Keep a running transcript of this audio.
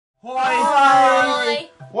Hi!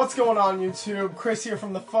 What's going on YouTube? Chris here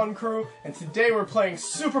from the Fun Crew, and today we're playing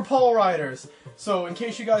Super Pole Riders. So in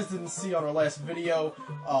case you guys didn't see on our last video,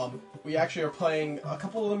 we actually are playing a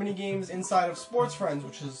couple of mini games inside of Sportsfriends,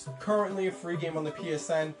 which is currently a free game on the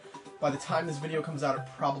PSN. By the time this video comes out, it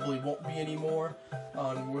probably won't be anymore.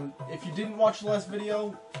 If you didn't watch the last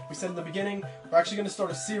video, we said in the beginning, we're actually going to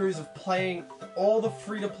start a series of playing all the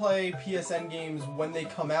free-to-play PSN games when they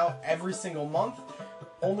come out every single month.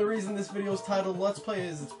 Only reason this video is titled Let's Play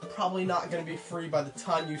is it's probably not going to be free by the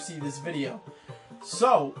time you see this video.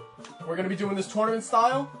 So, we're going to be doing this tournament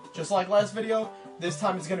style, just like last video. This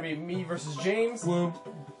time it's going to be me versus James, Woo.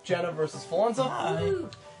 Jenna versus Falenza, Hi.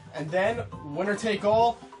 and then winner take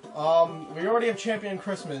all. We already have Champion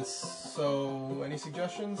Christmas, so any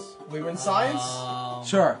suggestions? We win science?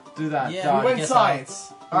 Sure, do that. Yeah, we win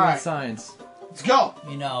science. Alright, Science. let's go!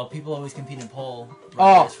 You know, people always compete in pole.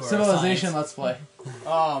 Oh, for Civilization, science. let's play.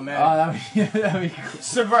 Oh man. That'd be cool.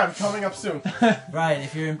 Civ coming up soon. Right,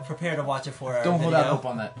 if you're prepared to watch it for our Don't hold video. out hope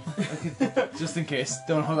on that. Okay, just in case.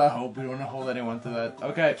 Don't hold out hope. We don't want to hold anyone to that.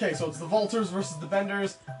 Okay. Okay, so it's the Vaulters versus the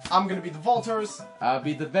Benders. I'm gonna be the Vaulters. I'll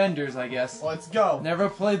be the Vendors, I guess. Let's go. Never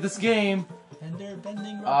played this game. And they're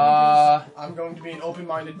bending rubber. I'm going to be an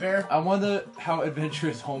open-minded bear. I wonder how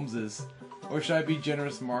adventurous Holmes is. Or should I be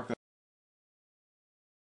generous Marco?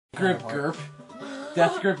 Grip Gerp.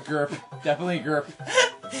 Death Grip Gerp. Definitely Gerp.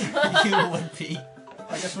 You would be.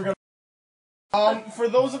 I guess we're gonna... for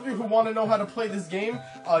those of you who want to know how to play this game,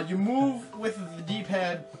 you move with the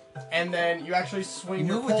D-pad, and then you actually swing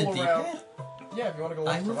your Move with pole the around. D-pad? Yeah, if you want to go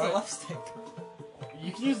I left or move the right. left stick.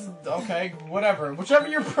 You can use... Okay, whatever. Whichever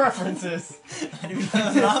your preference is. I didn't even know that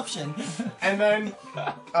was an option. And then...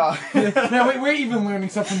 Now, we're even learning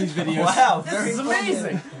stuff from these videos. Wow, This very is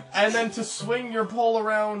amazing! And then to swing your pole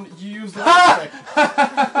around, you use the left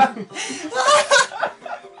stick.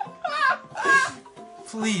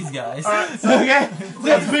 Please, guys. Alright, so Okay,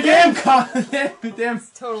 let's begin! Damn.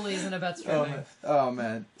 Totally isn't about stripping. Oh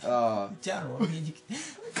man. General, I mean,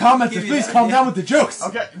 Commenters, Give me please that, calm yeah. down with the jokes.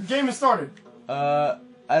 Okay, game has started. I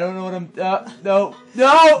don't know what I'm. No.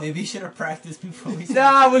 maybe you should have practiced before we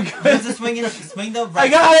Nah, we're Just good. to swing the right. I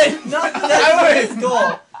got it. No, that's the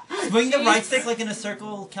goal. Swing the right stick like in a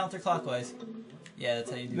circle counterclockwise. Yeah,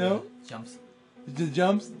 that's how you do No. it. Jumps. The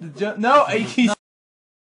jumps. The jump. No, No.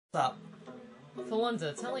 Stop.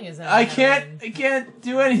 Falenza, telling his I can't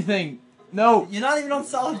do anything. No. You're not even on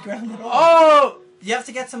solid ground at all. Oh. You have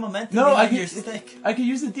to get some momentum No, I behind your can. stick. I can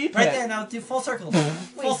use the D-pad. Right there, now do full circle. Wait,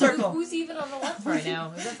 Full circle. who's even on the left right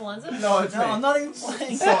now? Is that Falenza? No, it's No, me. I'm not even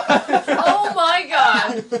playing. Oh my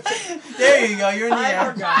god! There you go, you're in the I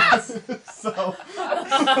air. forgot. So...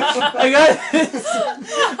 I got this.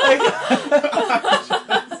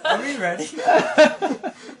 Are we ready?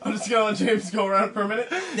 I'm just gonna let James go around for a minute.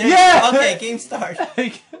 There- Yeah! Okay, game start.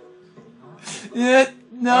 Yeah.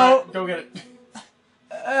 No. Alright, go get it.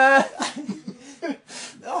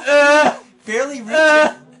 Barely reach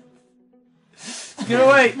it. Get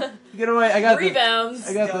away. Get away. I got this. Rebounds.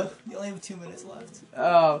 I got Yo, the. you only have 2 minutes left.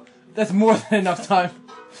 Oh, that's more than enough time.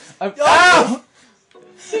 Oh! Ow!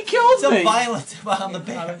 He killed Some me. violence on the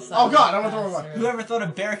bear. Oh god, I'm gonna throw it away. Whoever thought a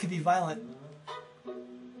bear could be violent?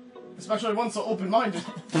 Especially one so open-minded.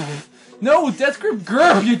 No, Death Grip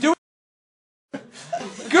Gerp. You're doing.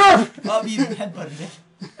 Gerp. Oh, you headbutted it.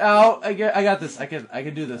 Ow! I got this. I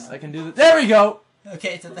can do this. I can do this. There we go.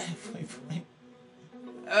 Okay, it's at the halfway point.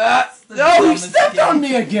 the No, he dumbest stepped game. on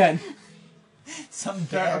me again. Some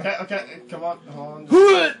bear. Okay, come on, hold on.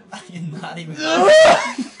 You're not even.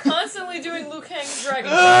 Constantly doing Liu Kang's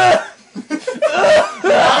dragon. Not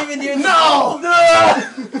even near the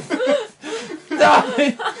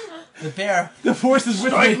Die. The bear. The force is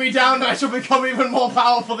with Strike me. me down and I shall become even more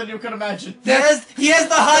powerful than you can imagine. He has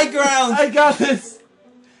the high ground. I got this.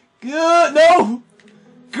 Good. No.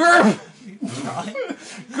 Gerp. Try.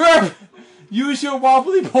 Gerp. Use your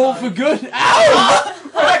wobbly pole for good. Ow!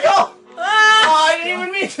 Where'd I go? Oh, I didn't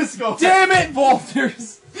even mean to score. Damn it,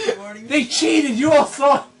 Walters. They cheated. You all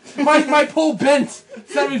saw it. My pole bent.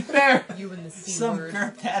 It's not even fair. You and the C Some word.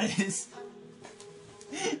 gerp that is.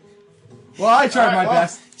 Well, I tried Alright, my well.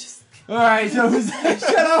 best. Alright, so who's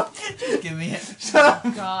shut up. Just give me it. Shut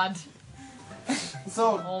up. God.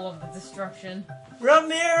 So, All of the destruction.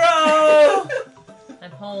 Ramiro!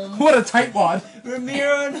 At home. What a tightwad.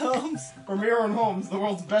 Ramiro and Holmes. Ramiro and Holmes, the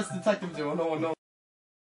world's best detective duo, no one knows.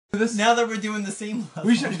 This, Now that we're doing the same level.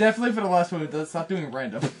 we should definitely for the last one. Let's stop doing it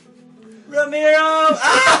random. Ramiro!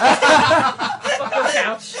 Ah! Fuck your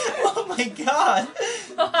couch. Oh my god!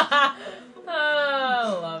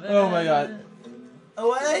 Oh, love it. Oh my god.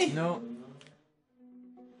 Away! No.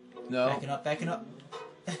 No. Backing up, backing up.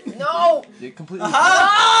 No! You completely.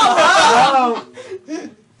 Aha! Oh!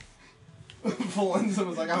 Valenza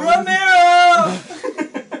was like, Ramiro!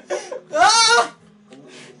 Ah!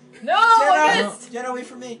 No! I Jenna! missed! Jenna, away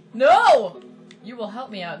from me. No! You will help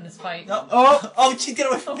me out in this fight. No. Oh! Oh, she's get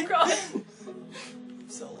away from Oh me. god. I'm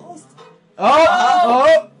so lost. Oh!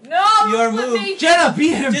 Oh! No! Your flip move. me. Jenna,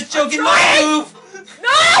 beat him! Just joking, I'm my trying. move!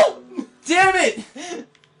 No! Damn it!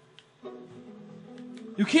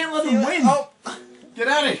 You can't let him win! Oh! get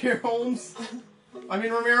out of here, Holmes. I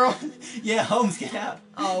mean, Ramiro. Yeah, Holmes, get out.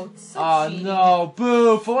 Oh, it's so Oh cheating. no,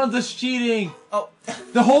 boo! Valenza's cheating! Oh.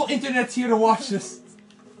 The whole internet's here to watch this.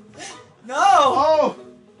 No! Oh!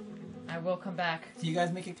 I will come back. So you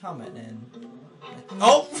guys make a comment and...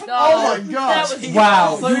 Oh! No, Oh my gosh. That was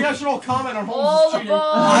Wow. So you guys should all comment on all Holmes' the cheating.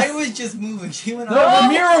 balls. I was just moving. She went No, on.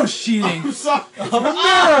 Ramiro's cheating! I'm sorry.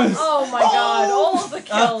 Ramiro's! Oh my god, all of the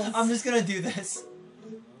kills. I'm just gonna do this.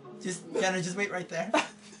 Jenna, just wait right there.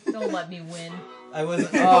 Don't let me win. I wasn't.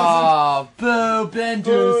 Oh, boo,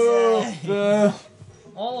 Benders! Yay. Boo!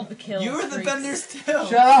 All of the kills. You were the streaks. benders too.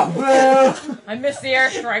 Shut up, boo! I missed the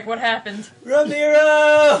airstrike. What happened?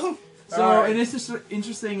 Ramiro! So, Alright. it is just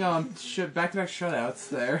interesting, back-to-back shutouts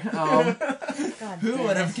there. God Who damn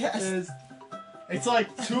would have it. guessed? There's, It's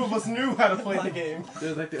like two of us knew how to play the game.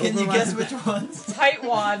 there's like the Can you open guess lines- which ones?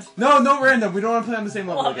 Tightwad. No random. We don't want to play on the same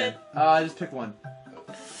level Love again. it. Just pick one.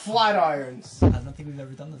 Flat irons. I don't think we've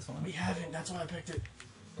ever done this one. We haven't, that's why I picked it.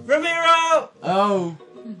 Ramiro! Oh.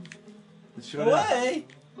 Let's show it out. Away!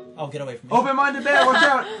 Oh, get away from me. Open-minded bear, watch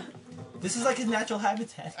out! This is like his natural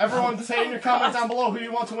habitat. Everyone say in your comments down below who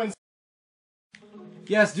you want to win.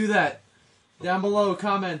 Yes, do that. Down below,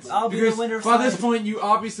 comments. I'll be the Because winner of by this science. point, you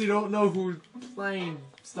obviously don't know who's playing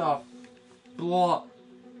stuff. Blah.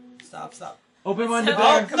 Stop. Open-minded Oh,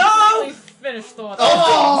 bear. completely finished thought.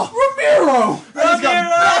 Oh, Ramiro! I just got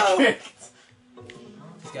back Ramiro! kicked.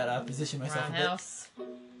 Just gotta position myself a bit. Roundhouse.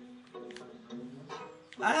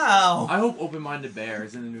 Ow! I hope open-minded bear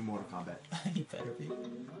is in the new Mortal Kombat. You better be.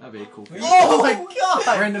 That'd be a cool thing. Oh my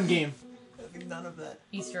god! Random game. None of that.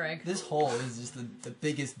 Easter egg. This hole is just the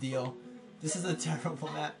biggest deal. This is a terrible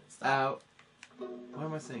map. Out. What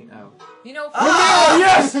am I saying? Out. You know, Ah!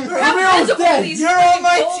 Yes! how Ramiro's visible dead! these You're on big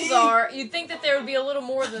my holes team! are, you'd think that there would be a little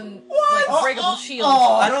more than What? like breakable shields.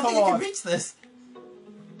 I don't come think you on. can reach this.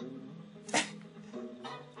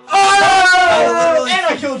 Oh! And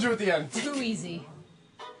I killed you at the end. Too easy.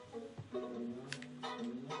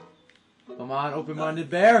 Come on, open-minded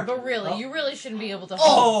bear. But really, you really shouldn't be able to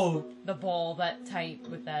hold Oh! the ball that tight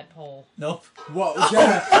with that pole. Nope. Whoa,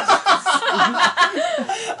 Jenna.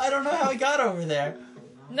 I don't know how I got over there.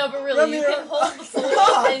 No, but really, you Ramiro. can hold the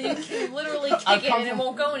pole and you can literally kick I've it come and it from-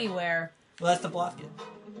 won't go anywhere. Well, that's to block it.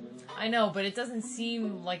 I know, but it doesn't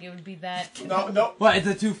seem like it would be that. No. What, is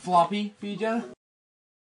it too floppy for you, Jenna?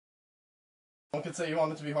 One could say you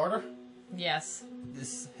want it to be harder. Yes.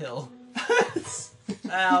 This hill.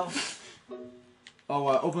 Ow. Oh,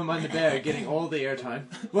 open-minded bear getting all the airtime.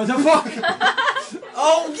 What the fuck?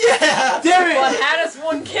 Oh, yeah! Damn But it! had us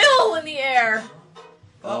one kill in the air.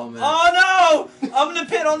 Oh, man. Oh, no! I'm in the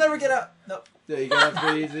pit. I'll never get out. Nope. There you go, that's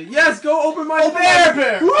pretty easy. Yes, go open-minded Open-minded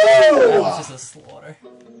bear! bear! Woo! That was just a slaughter.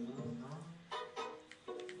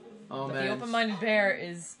 Oh, But man. the open-minded bear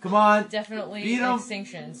is Come on. definitely Beat 'em.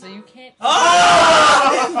 extinction, so you can't.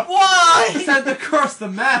 Oh! Why? It's time to cross the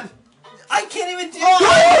map. I can't even do Oh,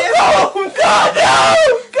 that. no! No!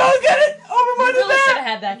 Go get it! You Open-minded really should bear! have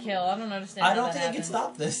had that kill. I don't understand. I how don't that think I can happened.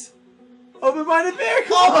 stop this. Open-minded bear,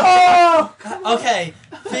 come on! Oh! Okay,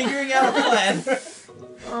 figuring out a plan.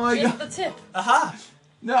 Oh my Hit god. the tip. Aha!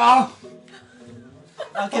 No! I'll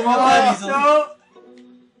get Come rid of that on! easily. No!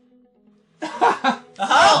 Aha! But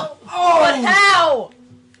Oh! how?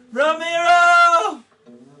 Ramiro!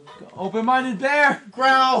 Open-minded bear!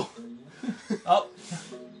 Growl! Oh.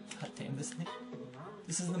 God damn this thing.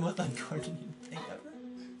 This is the most uncoordinated thing ever.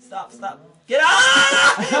 Stop. Get out!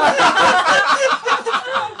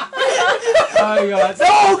 Oh my god.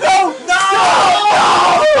 No! Go! No!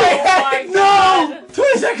 Oh my No! god.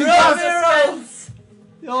 20 seconds Run, left! Ramiro! Suspense.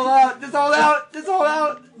 Hold out! Just hold out! Just hold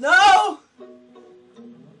out! No!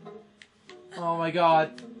 Oh my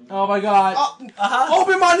god. Oh my god. Aha!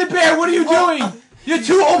 Open-minded bear, what are you doing? You're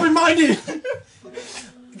too open-minded!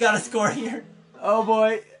 Got a score here. Oh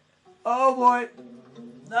boy. Oh boy.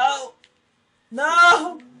 No!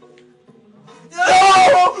 No!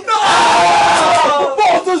 No! No!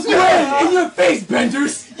 Balthus win! In your face,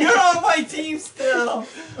 Benders! You're on my team still!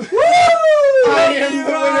 Woo! I am the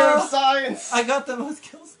winner of science! I got the most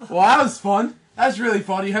kills. Well, that was fun. That's really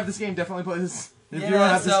fun. You have this game, definitely play this. If you don't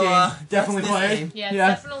have this so, game, definitely that's this play game. it. Yeah,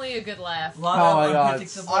 it's definitely a good laugh. A lot Oh of my god.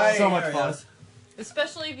 unpredictable I- So much fun. scenarios.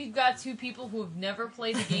 Especially if you've got two people who have never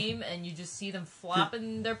played the game and you just see them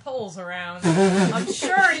flopping their poles around. I'm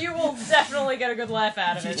sure you will definitely get a good laugh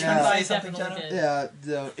out of it. You trying to because I say something, definitely Jenna? did. Yeah,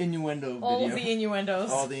 the innuendo video. All the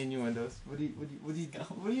innuendos. All the innuendos. What are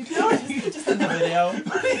you doing? Just end the video.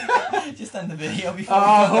 Just end the video before we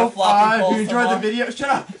I go hope flopping if poles you enjoyed some the more. video, shut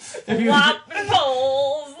up. If you Flopping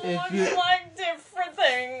poles If look you- like different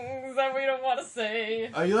things that we don't want to say.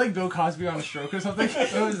 are you like Bill Cosby on a stroke or something?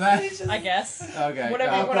 What was that? I guess. Okay.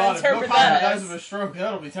 Whatever you Oh want god, to if Bill interpret Cosby that dies as. of a stroke,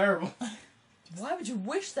 that'll be terrible. Why would you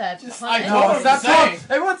wish that? Just- upon I anyone? know. No, what stop I'm saying.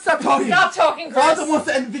 talking. Everyone stop talking. Stop talking, Chris. Father wants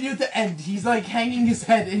to end the video at the end. He's like hanging his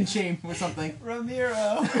head in shame or something.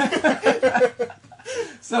 Ramiro.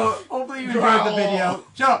 So, hopefully you enjoyed the video.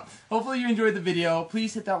 Shut up. Hopefully you enjoyed the video.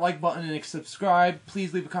 Please hit that like button and subscribe.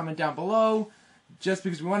 Please leave a comment down below, just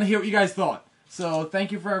because we want to hear what you guys thought. So,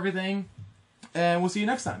 thank you for everything, and we'll see you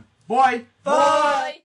next time. Bye! Bye.